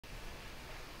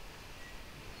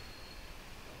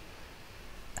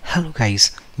Hello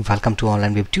guys, welcome to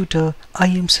Online Web Tutor. I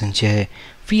am Sanjay.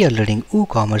 We are learning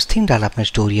WooCommerce theme development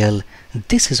tutorial.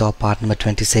 This is our part number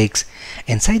 26.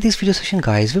 Inside this video session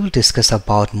guys, we will discuss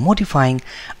about modifying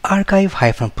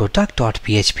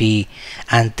archive-product.php,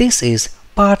 and this is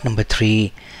part number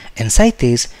 3. Inside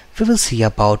this, we will see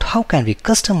about how can we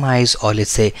customize, or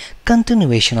let's say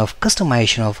continuation of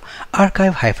customization of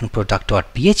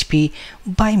archive-product.php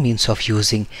by means of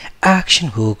using action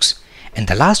hooks. In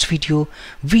the last video,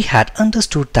 we had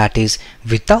understood that is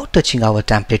without touching our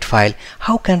template file,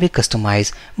 how can we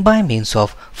customize by means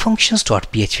of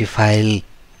functions.php file.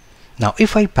 Now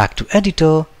if I back to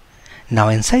editor, now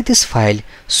inside this file,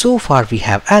 so far we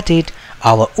have added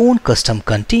our own custom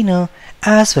container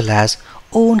as well as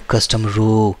own custom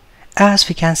row, as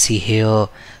we can see here.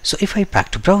 So if I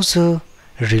back to browser,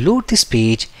 reload this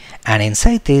page, and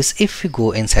inside this, if we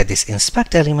go inside this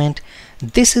inspect element,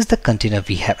 this is the container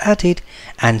we have added,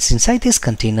 and inside this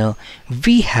container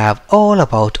we have all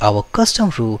about our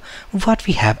custom row what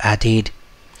we have added.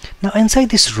 Now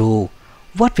inside this row,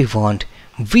 what we want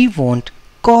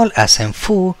call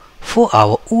sm4 for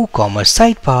our WooCommerce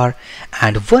sidebar,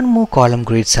 and one more column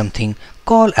grade something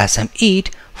call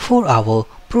sm8 for our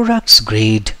products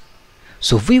grade.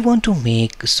 So we want to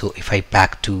make, so if I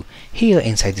back to here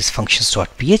inside this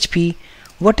functions.php,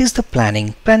 what is the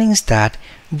planning? Planning is that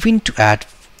we need to add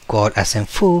call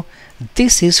sm4,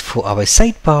 this is for our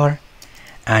sidebar,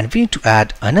 and we need to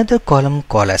add another column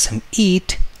call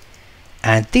sm8,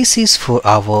 and this is for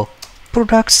our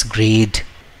products grade.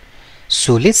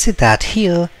 So let's say that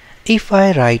here if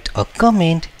I write a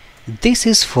comment, this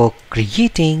is for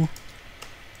creating,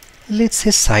 let's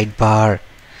say sidebar.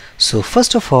 So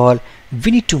first of all,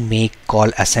 we need to make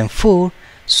call sm4.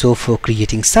 So for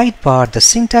creating sidebar, the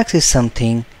syntax is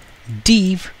something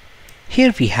div.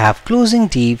 Here we have closing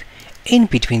div. In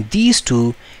between these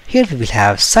two, here we will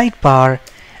have sidebar,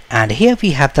 and here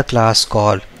we have the class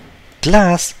called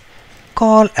class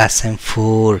call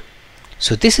sm4.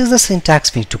 So this is the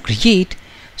syntax we need to create.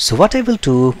 So what I will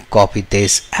do, copy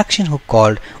this action hook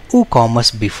called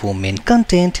WooCommerce before main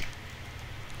content,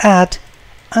 add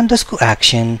underscore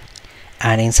action,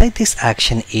 and inside this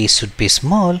action a should be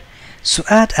small, so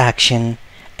add action.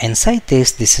 Inside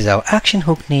this is our action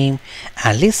hook name,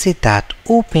 and let's say that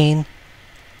open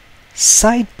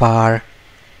sidebar,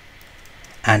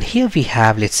 and here we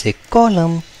have, let's say,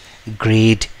 column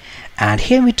grade, and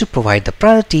here we need to provide the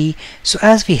priority. So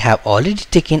as we have already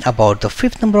taken about the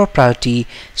 5th number of priority,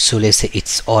 so let's say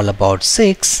it's all about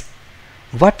 6.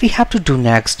 What we have to do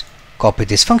next, copy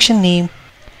this function name,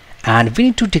 and we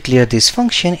need to declare this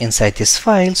function inside this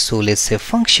file. So let's say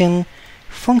function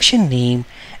name,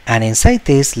 and inside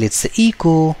this let's say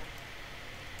echo,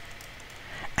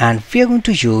 and we are going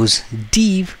to use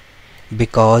div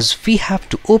because we have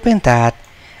to open that,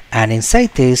 and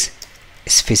inside this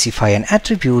specify an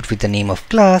attribute with the name of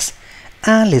class,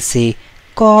 and let's say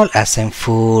call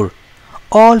sm4.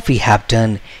 All we have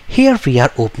done here, we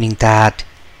are opening that.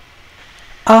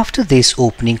 After this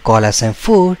opening call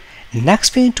sm4,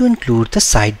 next we need to include the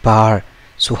sidebar.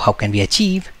 So how can we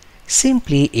achieve?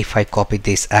 Simply if I copy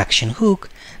this action hook,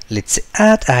 let's say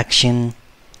add action,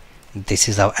 this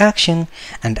is our action,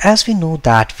 and as we know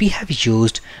that we have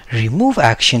used remove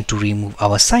action to remove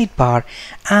our sidebar,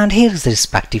 and here is the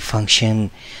respective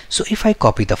function. So if I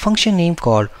copy the function name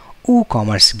called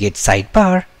WooCommerce get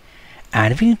sidebar,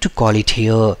 and we need to call it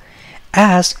here,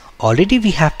 as already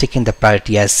we have taken the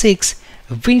priority as 6,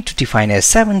 we need to define as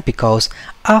 7 because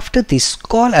after this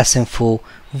call sm4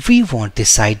 we want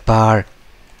this sidebar.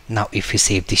 Now if we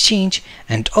save this change,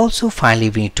 and also finally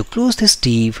we need to close this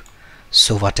div.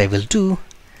 So what I will do,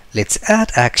 let's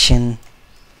add action.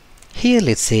 Here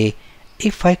let's say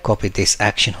if I copy this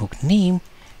action hook name,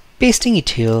 pasting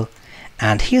it here,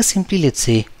 and here simply let's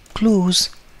say close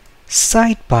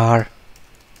sidebar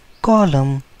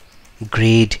column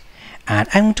grade, and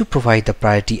I'm going to provide the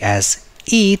priority as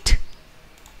 8.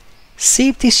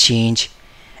 Save this change,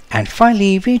 and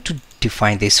finally we need to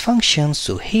define this function.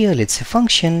 So here let's say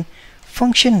function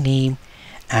name,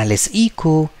 and let's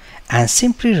echo, and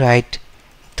simply write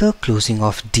the closing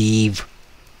of div,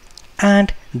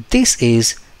 and this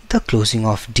is the closing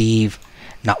of div.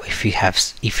 Now if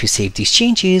you save these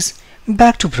changes,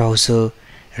 back to browser,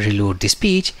 reload this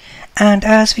page, and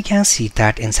as we can see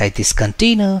that inside this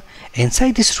container,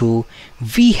 inside this row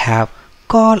we have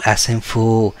call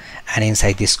sm4, and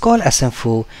inside this call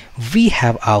sm4 we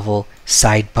have our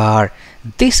sidebar.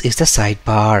 This is the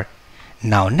sidebar.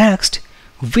 Now next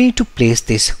we need to place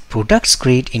this products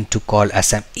grade into call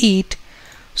sm8.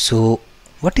 So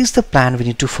what is the plan we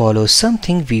need to follow?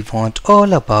 Something we want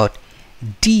all about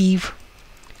div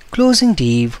closing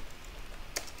div,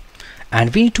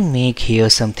 and we need to make here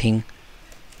something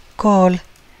call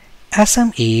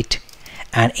sm8,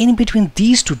 and in between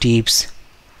these two divs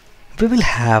we will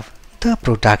have the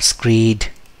products grid.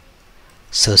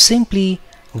 So simply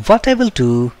what I will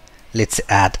do, let's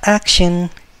add action,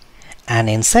 and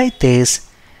inside this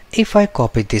if I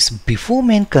copy this before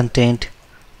main content,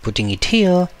 putting it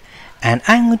here, and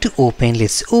I'm going to open,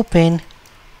 let's open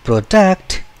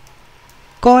product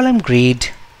column grid,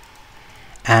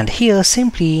 and here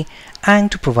simply I'm going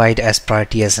to provide as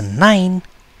priority as 9,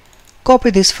 copy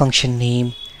this function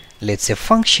name, let's say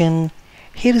function,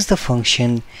 here is the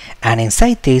function, and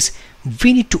inside this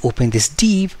we need to open this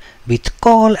div with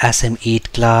call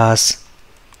sm8 class.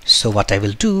 So what I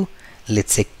will do,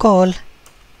 let's say call,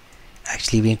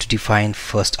 actually we need to define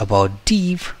first about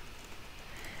div,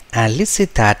 and let's say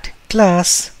that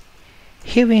class,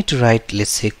 here we need to write,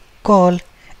 let's say call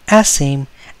sm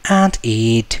and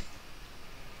 8.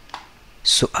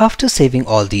 So after saving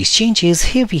all these changes,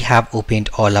 here we have opened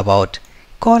all about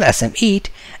call sm8,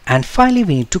 and finally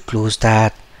we need to close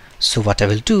that. So what I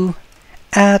will do,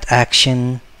 add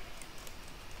action,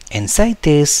 inside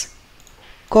this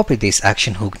copy this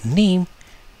action hook name,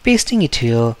 pasting it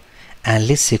here, and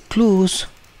let's say close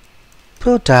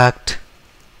product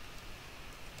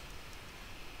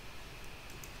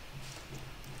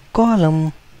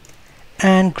column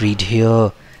and grid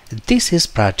here. This is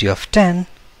priority of 10.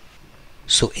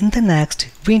 So in the next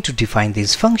we need to define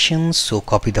these functions, so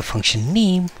copy the function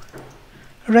name,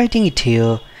 writing it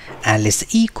here, and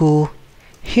let's echo,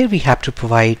 here we have to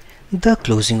provide the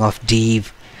closing of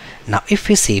div. Now if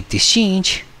we save this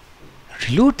change,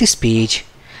 reload this page,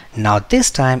 now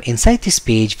this time inside this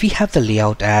page we have the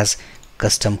layout as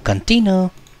custom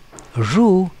container,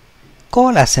 row,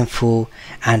 call sm4,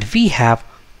 and we have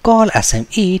call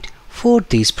sm8 for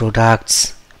these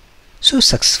products. So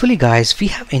successfully guys, we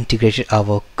have integrated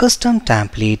our custom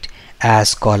template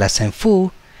as call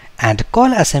sm4 and call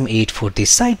sm8 for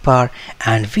this sidebar,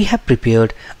 and we have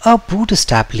prepared a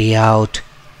bootstrap layout.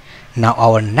 Now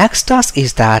our next task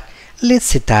is that, let's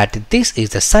say that this is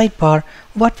the sidebar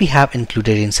what we have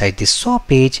included inside this shop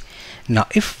page. Now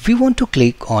if we want to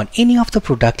click on any of the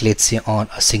product, let's say on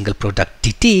a single product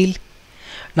detail,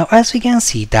 now as we can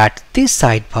see that this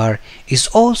sidebar is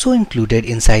also included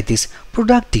inside this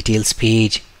product details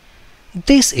page.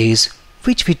 This is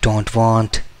which we don't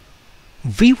want.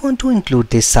 We want to include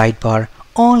this sidebar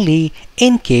only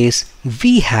in case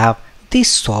we have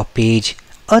this shop page,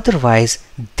 otherwise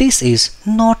this is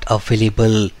not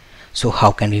available. So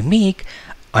how can we make,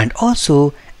 and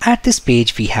also at this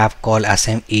page we have call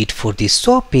sm8 for this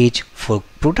shop page for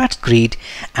product grid,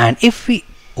 and if we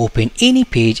open any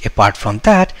page apart from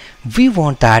that, we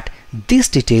want that these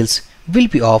details will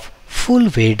be of full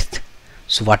width.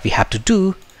 So what we have to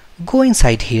do, go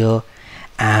inside here,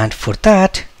 and for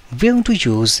that we are going to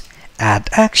use add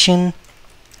action,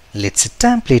 let's say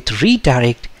template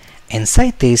redirect,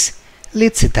 inside this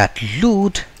let's say that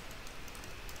load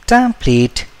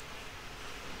template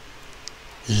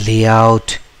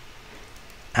layout,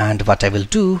 and what I will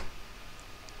do,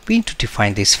 we need to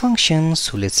define this function,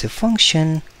 so let's say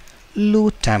function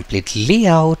load template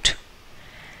layout,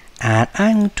 and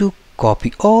I'm going to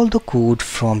copy all the code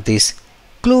from this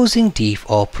closing div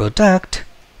or product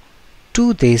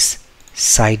to this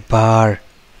sidebar,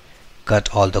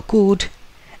 cut all the code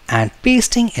and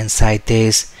pasting inside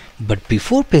this. But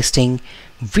before pasting,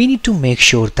 we need to make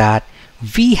sure that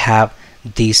we have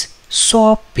this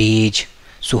shop page.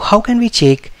 So how can we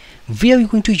check? We are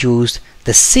going to use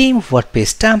the same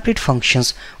WordPress template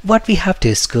functions what we have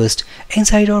discussed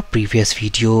inside our previous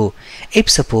video. If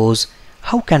suppose,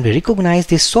 how can we recognize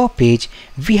this shop page?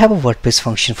 We have a WordPress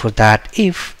function for that.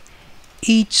 If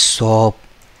each shop,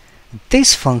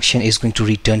 this function is going to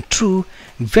return true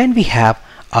when we have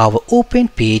our open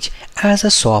page as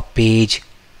a shop page.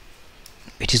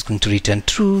 It is going to return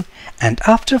true, and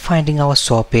after finding our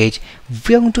shop page,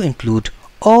 we are going to include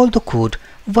all the code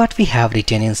what we have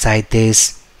written inside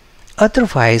this.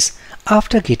 Otherwise,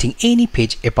 after getting any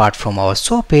page apart from our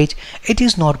shop page, it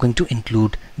is not going to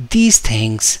include these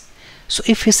things. So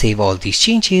if we save all these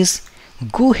changes,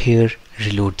 go here,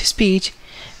 reload this page.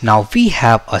 Now we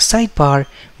have a sidebar,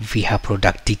 we have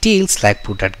product details like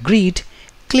product grid.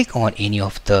 Click on any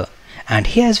of the, and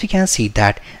here as we can see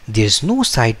that there is no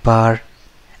sidebar,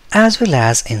 as well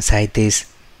as inside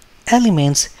this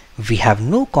elements we have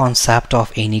no concept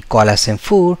of any call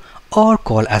sm4 or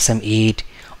call sm8.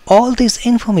 All this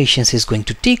information is going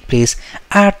to take place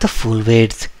at the full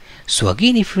width. So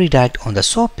again, if we redirect on the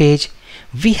shop page,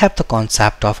 we have the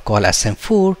concept of call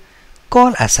sm4,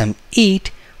 call sm8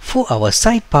 for our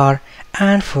sidebar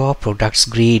and for our products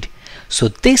grid. So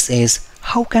this is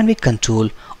how can we control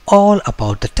all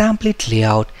about the template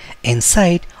layout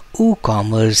inside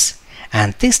WooCommerce.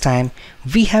 And this time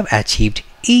we have achieved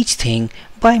each thing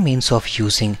by means of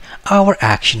using our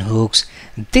action hooks.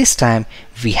 This time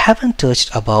we haven't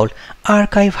touched about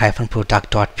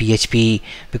archive-product.php,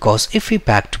 because if we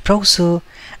back to browser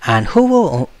and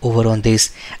hover over on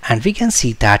this, and we can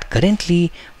see that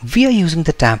currently we are using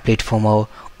the template from our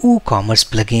WooCommerce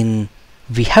plugin.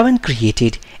 We haven't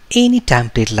created any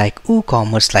template like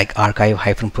WooCommerce like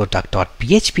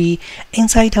archive-product.php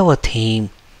inside our theme.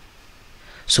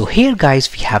 So here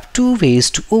guys, we have two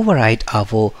ways to override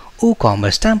our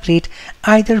WooCommerce template,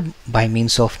 either by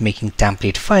means of making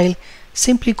template file,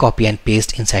 simply copy and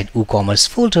paste inside WooCommerce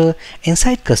folder,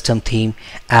 inside custom theme,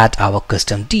 add our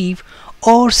custom div,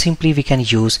 or simply we can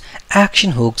use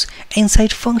action hooks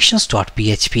inside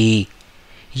functions.php.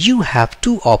 You have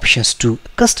two options to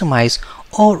customize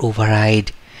or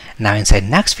override. Now inside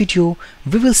next video,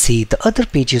 we will see the other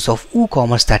pages of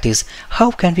WooCommerce, that is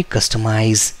how can we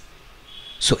customize.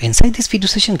 So inside this video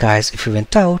session guys, if you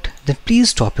went out, then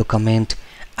please drop your comment.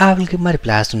 I will give my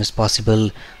reply as soon as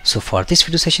possible. So for this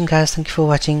video session guys, thank you for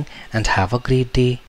watching and have a great day.